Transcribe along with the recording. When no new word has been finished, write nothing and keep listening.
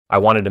I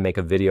wanted to make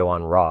a video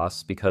on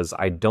Ross because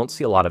I don't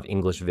see a lot of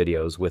English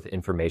videos with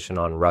information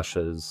on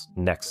Russia's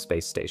next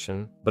space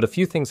station, but a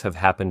few things have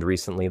happened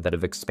recently that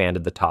have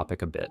expanded the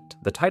topic a bit.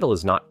 The title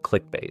is not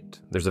clickbait.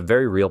 There's a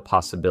very real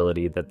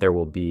possibility that there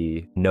will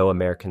be no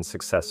American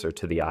successor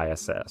to the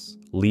ISS,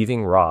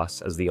 leaving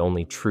Ross as the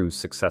only true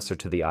successor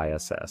to the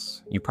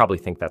ISS. You probably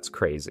think that's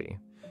crazy.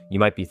 You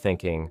might be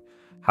thinking,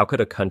 how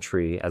could a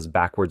country as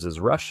backwards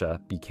as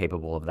Russia be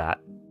capable of that?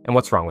 And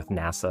what's wrong with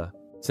NASA?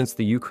 Since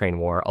the Ukraine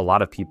war, a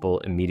lot of people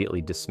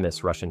immediately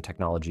dismiss Russian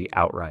technology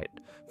outright,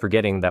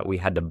 forgetting that we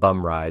had to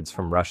bum rides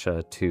from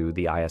Russia to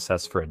the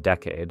ISS for a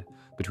decade,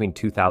 between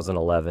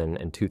 2011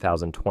 and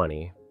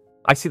 2020.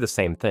 I see the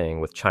same thing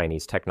with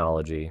Chinese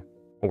technology,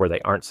 where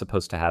they aren't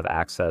supposed to have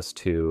access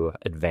to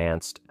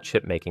advanced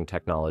chip-making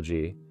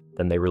technology.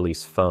 Then they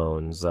release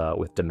phones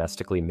with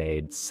domestically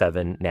made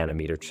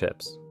 7-nanometer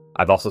chips.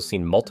 I've also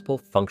seen multiple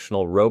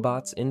functional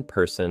robots in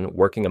person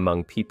working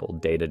among people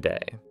day to day,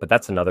 but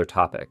that's another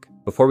topic.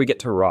 Before we get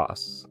to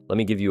Ross, let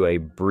me give you a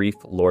brief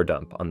lore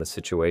dump on the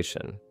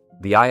situation.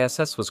 The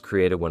ISS was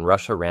created when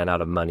Russia ran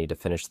out of money to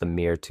finish the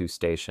Mir 2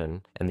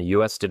 station, and the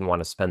US didn't want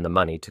to spend the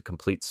money to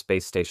complete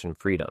space station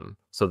freedom,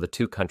 so the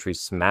two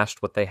countries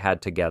smashed what they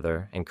had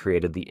together and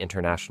created the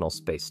International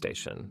Space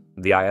Station.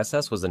 The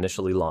ISS was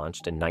initially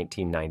launched in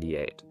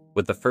 1998,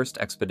 with the first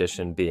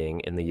expedition being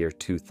in the year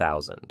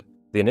 2000.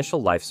 The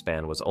initial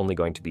lifespan was only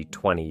going to be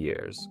 20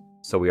 years,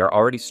 so we are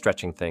already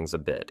stretching things a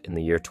bit in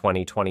the year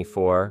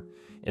 2024.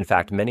 In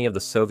fact, many of the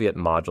Soviet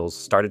modules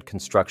started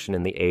construction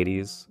in the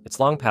 80s. It's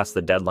long past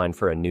the deadline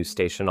for a new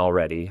station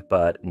already,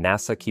 but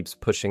NASA keeps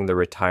pushing the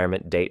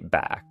retirement date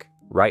back.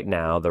 Right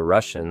now, the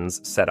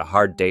Russians set a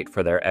hard date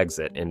for their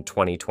exit in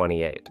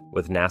 2028,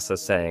 with NASA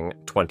saying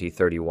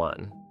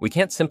 2031. We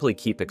can't simply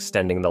keep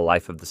extending the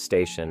life of the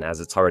station as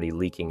it's already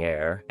leaking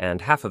air, and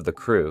half of the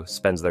crew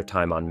spends their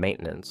time on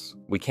maintenance.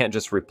 We can't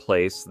just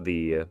replace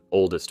the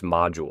oldest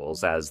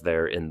modules as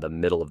they're in the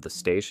middle of the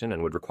station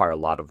and would require a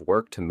lot of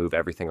work to move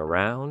everything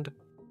around.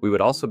 We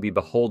would also be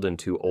beholden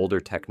to older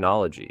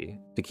technology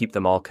to keep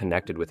them all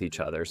connected with each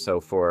other,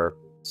 so for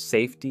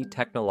safety,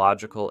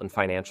 technological, and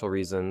financial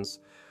reasons,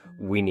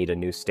 we need a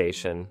new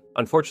station.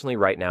 Unfortunately,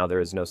 right now there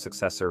is no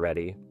successor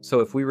ready, so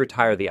if we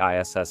retire the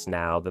ISS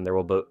now, then there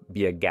will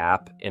be a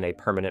gap in a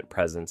permanent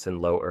presence in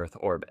low Earth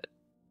orbit.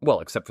 Well,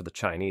 except for the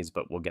Chinese,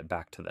 but we'll get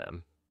back to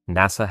them.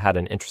 NASA had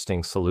an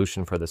interesting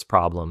solution for this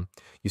problem.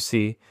 You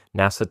see,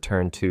 NASA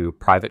turned to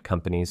private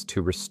companies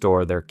to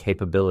restore their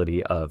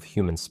capability of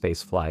human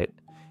spaceflight,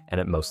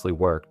 and it mostly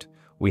worked.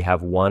 We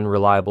have one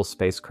reliable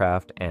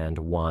spacecraft and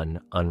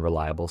one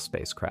unreliable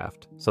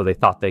spacecraft. So they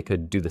thought they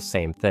could do the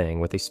same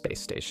thing with a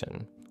space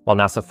station. While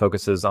NASA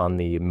focuses on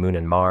the Moon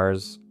and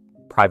Mars,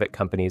 private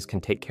companies can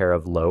take care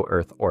of low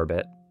Earth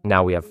orbit.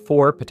 Now we have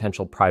 4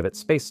 potential private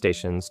space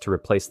stations to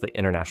replace the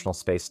International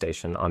Space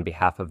Station on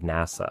behalf of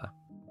NASA.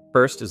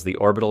 First is the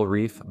Orbital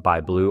Reef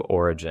by Blue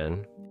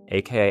Origin,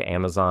 aka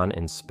Amazon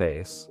in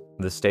space.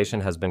 The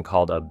station has been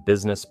called a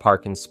business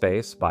park in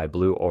space by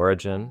Blue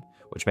Origin,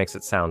 which makes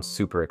it sound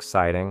super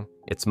exciting.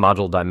 Its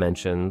module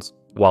dimensions,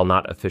 while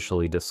not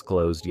officially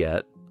disclosed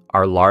yet,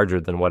 are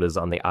larger than what is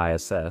on the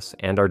ISS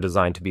and are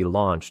designed to be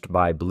launched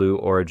by Blue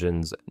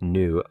Origin's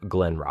new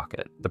Glenn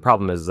rocket. The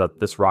problem is that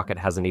this rocket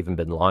hasn't even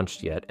been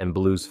launched yet, and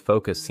Blue's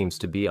focus seems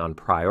to be on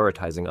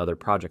prioritizing other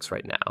projects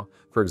right now.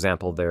 For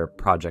example, their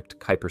Project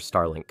Kuiper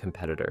Starlink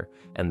competitor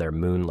and their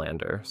moon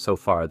lander. So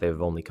far, they've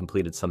only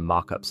completed some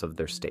mock-ups of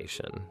their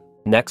station.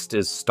 Next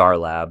is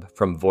Starlab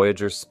from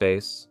Voyager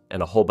Space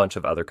and a whole bunch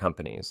of other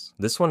companies.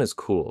 This one is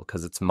cool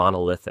because it's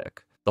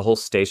monolithic. The whole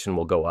station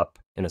will go up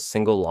in a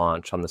single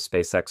launch on the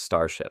SpaceX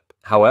Starship.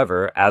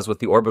 However, as with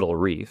the Orbital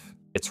Reef,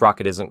 its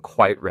rocket isn't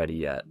quite ready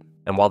yet.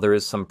 And while there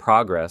is some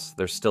progress,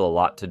 there's still a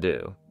lot to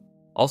do.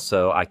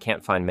 Also, I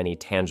can't find many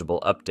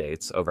tangible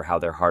updates over how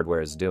their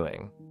hardware is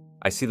doing.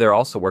 I see they're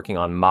also working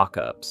on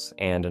mock-ups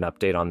and an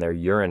update on their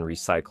urine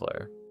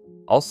recycler.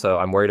 Also,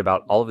 I'm worried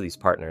about all of these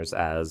partners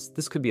as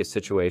this could be a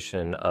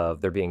situation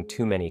of there being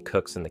too many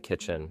cooks in the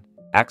kitchen.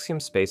 Axiom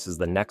Space is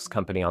the next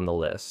company on the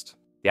list.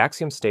 The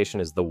Axiom Station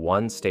is the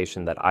one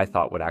station that I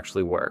thought would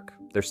actually work.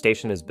 Their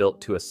station is built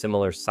to a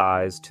similar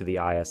size to the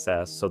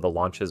ISS, so the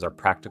launches are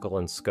practical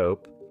in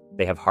scope.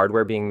 They have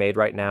hardware being made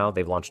right now.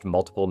 They've launched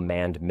multiple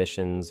manned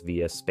missions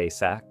via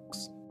SpaceX,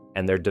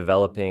 and they're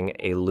developing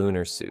a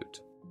lunar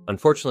suit.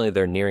 Unfortunately,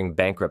 they're nearing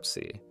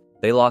bankruptcy.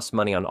 They lost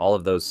money on all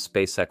of those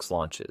SpaceX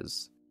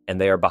launches, and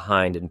they are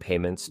behind in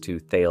payments to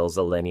Thales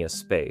Alenia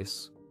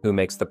Space, who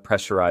makes the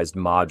pressurized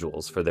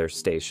modules for their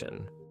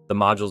station. The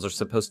modules are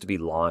supposed to be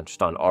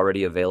launched on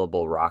already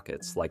available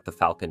rockets like the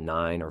Falcon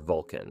 9 or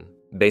Vulcan.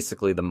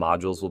 Basically, the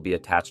modules will be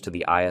attached to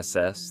the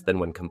ISS, then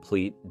when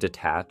complete,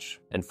 detach,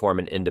 and form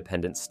an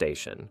independent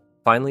station.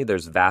 Finally,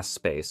 there's Vast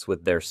Space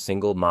with their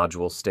single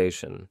module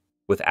station.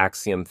 With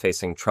Axiom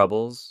facing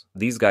troubles,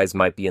 these guys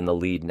might be in the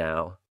lead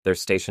now. Their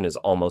station is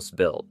almost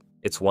built.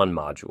 It's one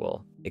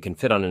module. It can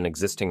fit on an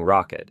existing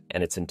rocket,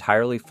 and it's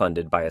entirely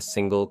funded by a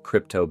single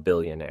crypto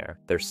billionaire.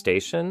 Their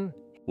station?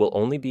 will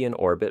only be in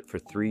orbit for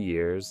 3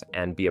 years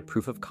and be a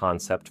proof of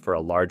concept for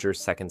a larger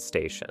second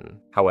station.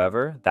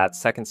 However, that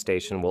second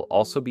station will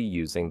also be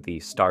using the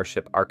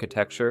Starship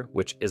architecture,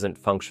 which isn't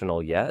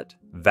functional yet.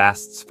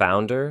 VAST's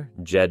founder,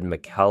 Jed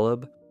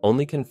McCaleb,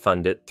 only can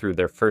fund it through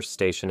their first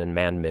station and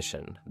manned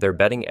mission. They're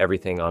betting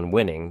everything on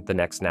winning the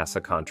next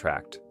NASA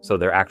contract. So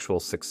their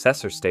actual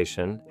successor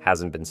station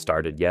hasn't been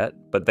started yet,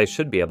 but they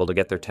should be able to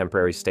get their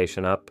temporary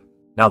station up.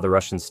 Now the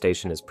Russian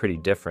station is pretty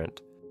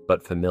different,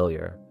 but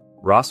familiar.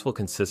 Ross will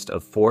consist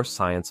of 4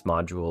 science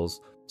modules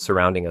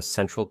surrounding a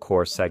central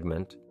core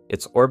segment.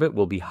 Its orbit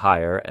will be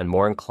higher and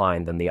more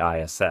inclined than the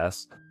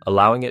ISS,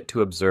 allowing it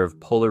to observe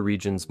polar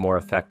regions more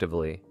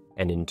effectively,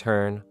 and in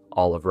turn,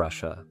 all of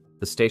Russia.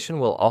 The station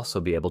will also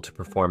be able to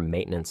perform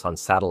maintenance on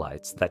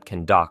satellites that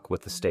can dock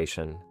with the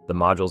station. The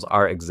modules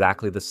are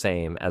exactly the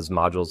same as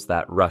modules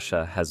that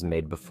Russia has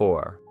made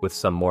before, with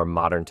some more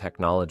modern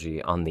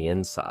technology on the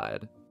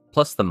inside.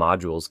 Plus, the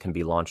modules can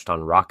be launched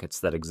on rockets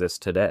that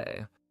exist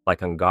today,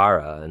 like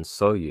Angara and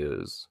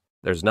Soyuz.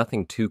 There's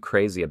nothing too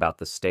crazy about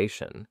the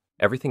station.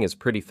 Everything is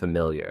pretty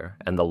familiar,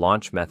 and the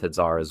launch methods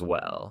are as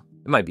well.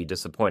 It might be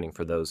disappointing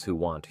for those who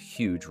want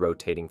huge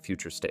rotating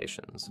future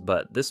stations,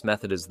 but this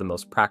method is the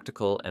most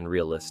practical and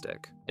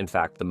realistic. In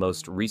fact, the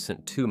most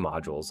recent 2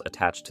 modules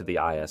attached to the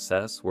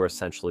ISS were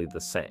essentially the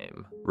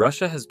same.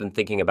 Russia has been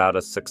thinking about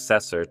a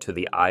successor to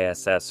the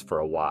ISS for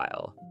a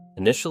while.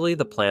 Initially,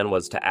 the plan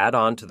was to add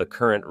on to the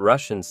current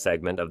Russian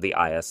segment of the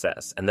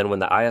ISS, and then when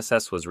the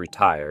ISS was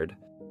retired,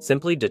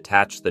 simply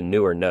detach the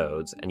newer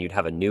nodes and you'd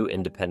have a new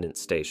independent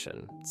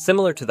station.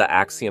 Similar to the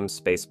Axiom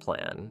space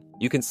plan,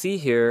 you can see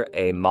here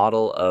a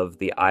model of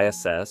the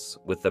ISS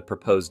with the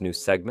proposed new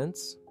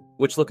segments,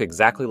 which look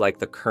exactly like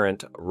the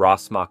current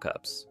Ross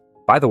mockups.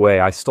 By the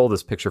way, I stole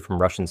this picture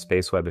from Russian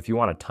Space Web if you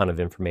want a ton of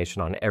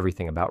information on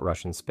everything about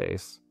Russian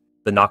space.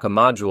 The Naka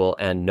module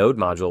and node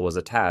module was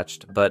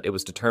attached, but it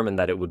was determined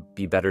that it would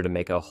be better to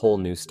make a whole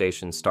new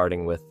station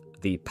starting with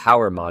the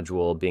power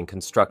module being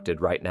constructed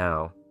right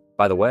now.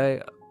 By the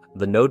way,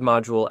 the node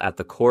module at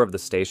the core of the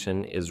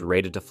station is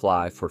rated to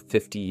fly for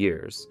 50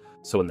 years,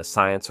 so when the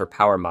science or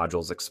power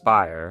modules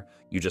expire,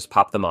 you just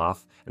pop them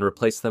off and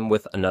replace them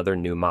with another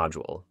new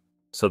module.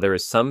 So there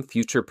is some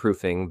future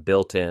proofing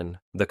built in.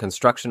 The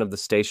construction of the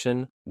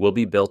station will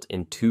be built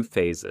in 2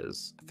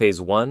 phases.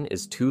 Phase 1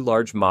 is 2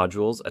 large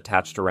modules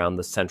attached around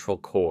the central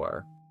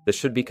core. This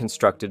should be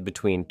constructed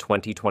between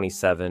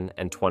 2027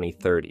 and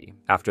 2030.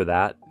 After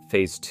that,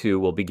 Phase 2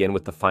 will begin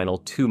with the final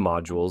 2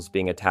 modules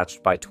being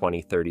attached by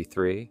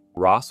 2033.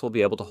 Ross will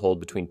be able to hold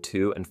between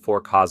 2 and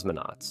 4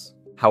 cosmonauts.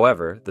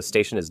 However, the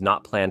station is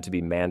not planned to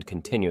be manned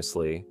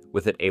continuously,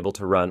 with it able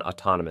to run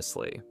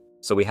autonomously.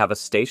 So we have a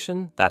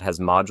station that has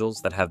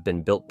modules that have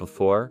been built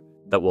before,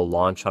 that will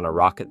launch on a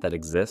rocket that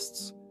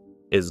exists,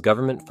 is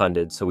government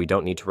funded so we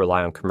don't need to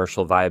rely on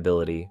commercial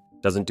viability,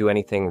 doesn't do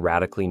anything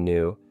radically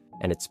new,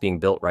 and it's being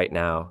built right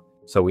now.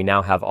 So we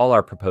now have all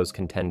our proposed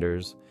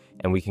contenders,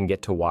 and we can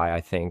get to why I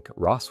think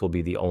Ross will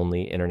be the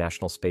only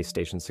International Space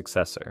Station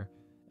successor,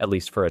 at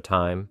least for a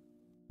time.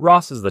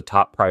 Ross is the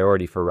top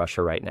priority for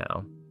Russia right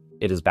now.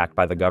 It is backed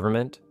by the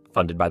government,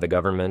 funded by the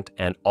government,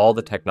 and all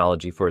the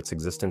technology for its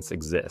existence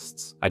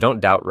exists. I don't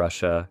doubt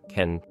Russia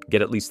can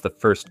get at least the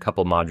first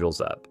couple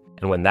modules up,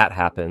 and when that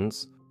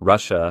happens,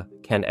 Russia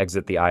can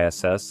exit the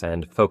ISS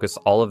and focus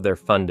all of their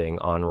funding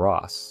on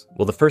Ross.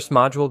 Will the first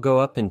module go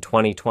up in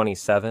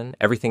 2027?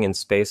 Everything in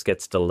space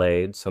gets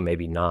delayed, so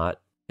maybe not.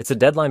 It's a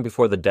deadline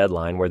before the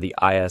deadline where the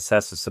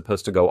ISS is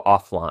supposed to go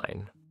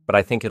offline, but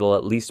I think it'll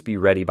at least be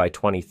ready by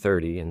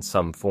 2030 in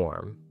some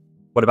form.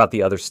 What about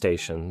the other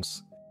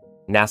stations?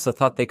 NASA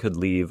thought they could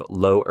leave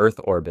low Earth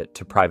orbit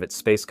to private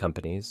space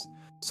companies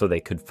so they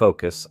could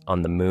focus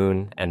on the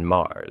Moon and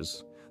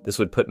Mars. This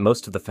would put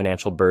most of the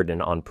financial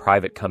burden on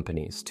private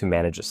companies to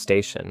manage a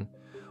station,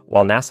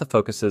 while NASA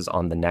focuses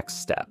on the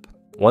next step.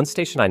 One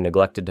station I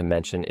neglected to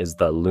mention is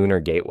the Lunar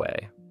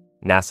Gateway,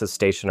 NASA's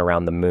station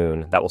around the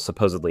Moon that will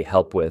supposedly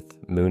help with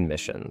moon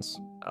missions.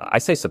 I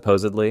say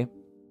supposedly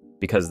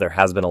because there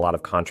has been a lot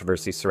of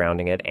controversy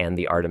surrounding it and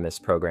the Artemis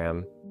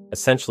program.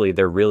 Essentially,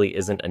 there really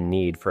isn't a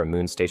need for a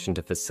moon station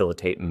to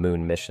facilitate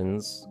moon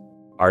missions.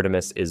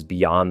 Artemis is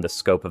beyond the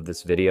scope of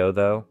this video,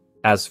 though.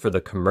 As for the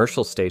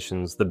commercial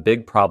stations, the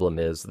big problem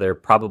is there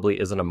probably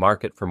isn't a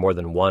market for more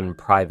than one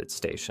private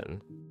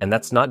station. And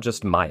that's not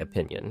just my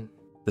opinion.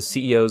 The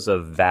CEOs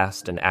of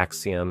VAST and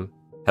Axiom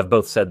have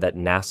both said that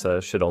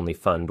NASA should only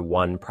fund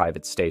one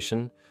private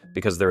station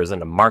because there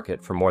isn't a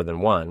market for more than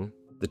one,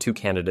 the 2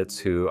 candidates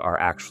who are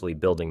actually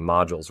building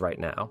modules right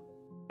now.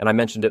 And I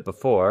mentioned it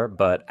before,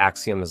 but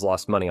Axiom has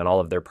lost money on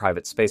all of their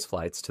private space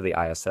flights to the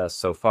ISS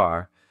so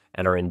far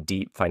and are in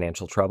deep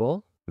financial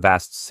trouble.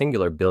 VAST's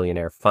singular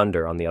billionaire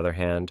funder, on the other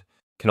hand,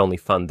 can only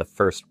fund the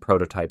first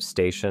prototype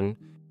station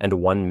and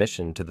 1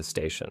 mission to the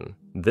station.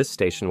 This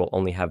station will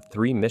only have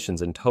 3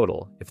 missions in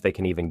total. If they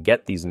can even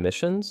get these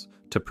missions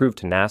to prove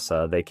to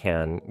NASA they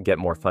can get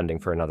more funding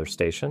for another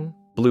station,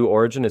 Blue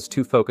Origin is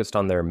too focused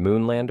on their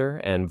moon lander,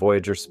 and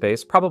Voyager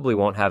Space probably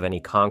won't have any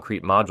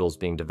concrete modules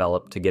being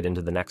developed to get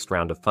into the next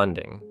round of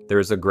funding. There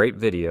is a great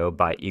video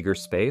by Eager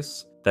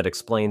Space that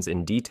explains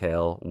in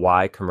detail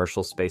why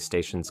commercial space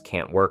stations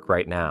can't work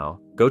right now.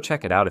 Go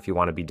check it out if you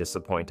want to be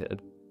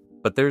disappointed.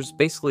 But there's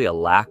basically a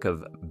lack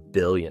of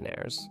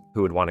billionaires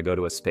who would want to go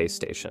to a space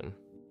station.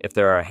 If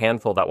there are a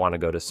handful that want to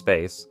go to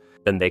space,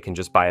 then they can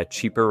just buy a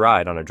cheaper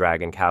ride on a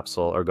Dragon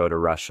capsule or go to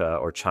Russia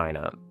or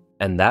China.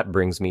 And that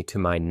brings me to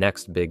my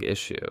next big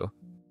issue.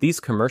 These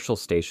commercial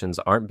stations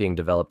aren't being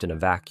developed in a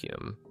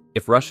vacuum.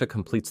 If Russia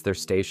completes their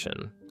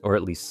station, or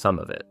at least some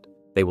of it,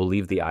 they will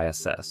leave the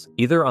ISS,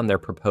 either on their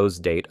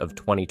proposed date of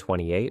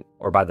 2028,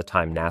 or by the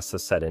time NASA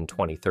set in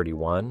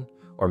 2031,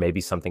 or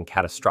maybe something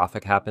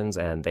catastrophic happens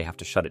and they have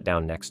to shut it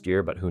down next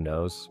year, but who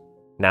knows?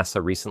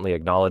 NASA recently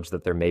acknowledged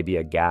that there may be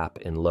a gap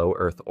in low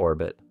Earth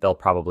orbit. They'll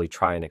probably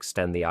try and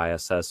extend the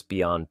ISS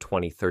beyond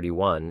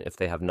 2031 if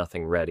they have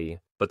nothing ready.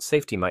 But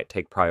safety might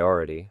take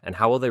priority, and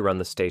how will they run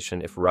the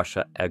station if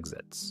Russia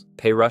exits?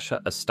 Pay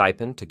Russia a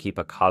stipend to keep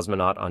a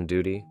cosmonaut on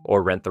duty,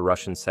 or rent the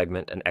Russian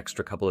segment an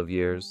extra couple of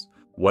years?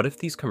 What if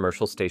these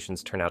commercial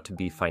stations turn out to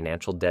be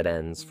financial dead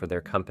ends for their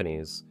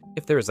companies?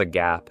 If there is a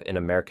gap in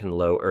American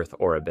low Earth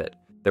orbit,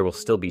 there will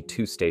still be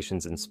 2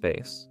 stations in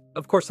space.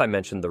 Of course, I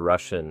mentioned the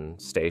Russian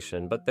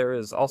station, but there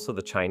is also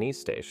the Chinese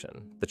station.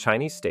 The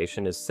Chinese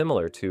station is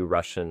similar to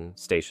Russian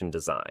station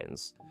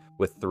designs,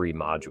 with 3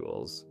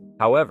 modules.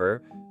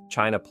 However,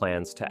 China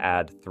plans to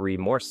add 3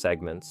 more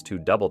segments to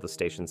double the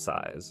station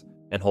size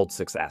and hold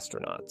 6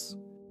 astronauts.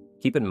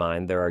 Keep in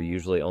mind there are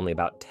usually only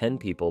about 10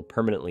 people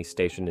permanently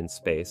stationed in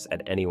space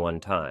at any one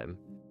time.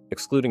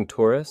 Excluding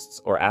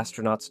tourists or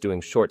astronauts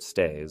doing short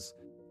stays,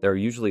 there are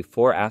usually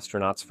 4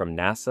 astronauts from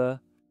NASA,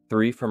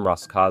 3 from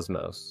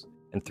Roscosmos,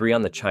 and 3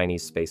 on the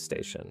Chinese space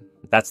station.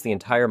 That's the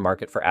entire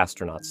market for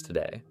astronauts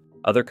today.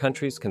 Other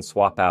countries can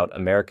swap out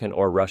American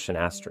or Russian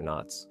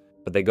astronauts,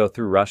 but they go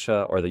through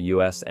Russia or the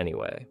US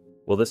anyway.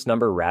 Will this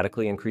number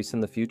radically increase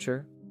in the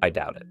future? I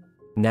doubt it.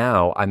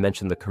 Now, I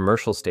mentioned the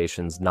commercial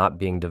stations not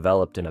being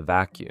developed in a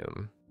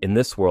vacuum. In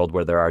this world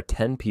where there are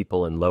 10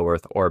 people in low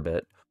Earth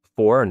orbit,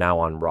 4 are now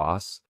on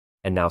Ross,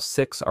 and now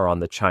 6 are on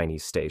the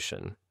Chinese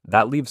station.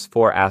 That leaves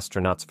 4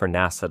 astronauts for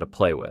NASA to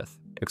play with,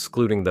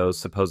 excluding those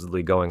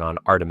supposedly going on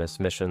Artemis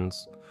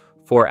missions.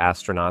 4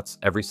 astronauts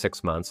every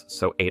 6 months,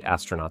 so 8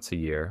 astronauts a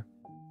year.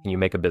 Can you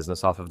make a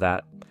business off of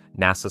that?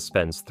 NASA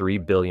spends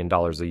 $3 billion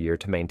a year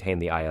to maintain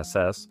the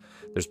ISS.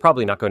 There's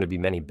probably not going to be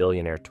many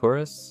billionaire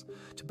tourists,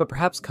 but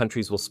perhaps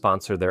countries will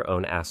sponsor their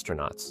own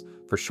astronauts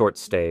for short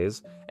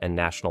stays and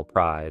national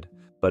pride.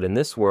 But in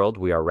this world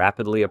we are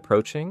rapidly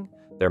approaching,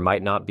 there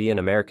might not be an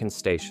American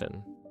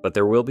station, but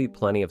there will be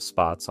plenty of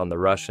spots on the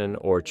Russian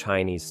or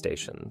Chinese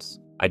stations.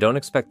 I don't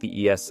expect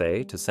the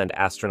ESA to send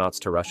astronauts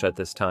to Russia at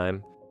this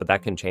time, but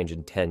that can change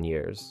in 10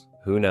 years.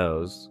 Who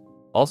knows?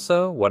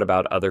 Also, what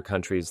about other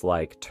countries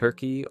like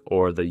Turkey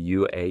or the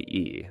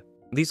UAE?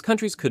 These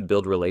countries could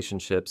build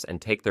relationships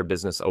and take their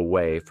business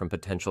away from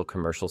potential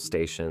commercial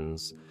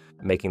stations,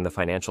 making the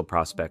financial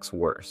prospects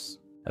worse.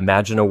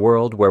 Imagine a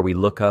world where we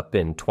look up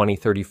in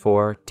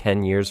 2034,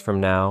 10 years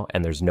from now,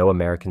 and there's no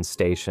American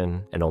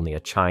station and only a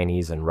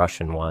Chinese and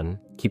Russian one.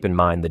 Keep in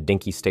mind the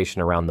dinky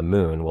station around the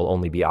moon will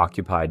only be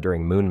occupied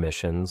during moon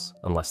missions,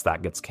 unless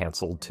that gets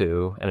canceled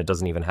too, and it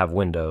doesn't even have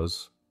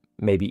windows.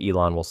 Maybe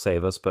Elon will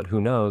save us, but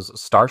who knows?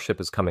 Starship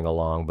is coming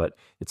along, but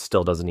it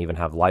still doesn't even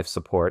have life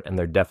support, and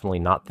they're definitely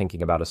not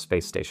thinking about a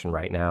space station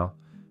right now.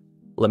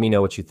 Let me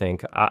know what you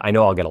think. I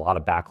know I'll get a lot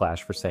of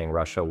backlash for saying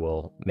Russia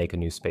will make a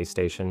new space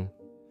station,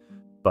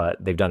 but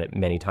they've done it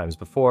many times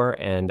before,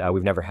 and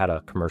we've never had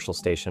a commercial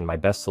station. My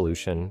best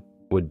solution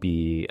would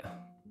be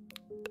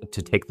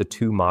to take the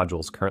 2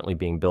 modules currently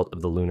being built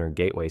of the Lunar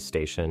Gateway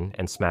Station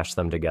and smash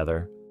them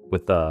together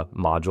with the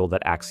module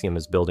that Axiom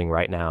is building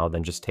right now,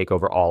 then just take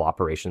over all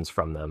operations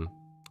from them.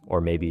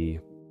 Or maybe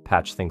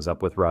patch things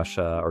up with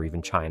Russia or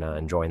even China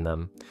and join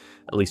them.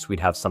 At least we'd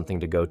have something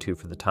to go to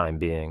for the time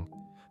being.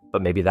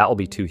 But maybe that will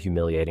be too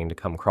humiliating to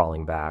come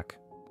crawling back.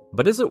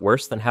 But is it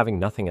worse than having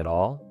nothing at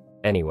all?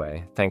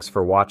 Anyway, thanks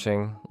for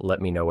watching.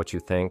 Let me know what you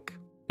think.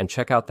 And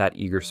check out that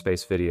Eager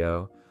Space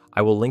video.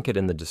 I will link it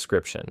in the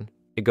description.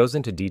 It goes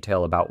into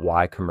detail about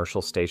why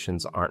commercial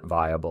stations aren't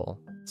viable.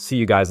 See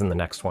you guys in the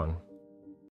next one.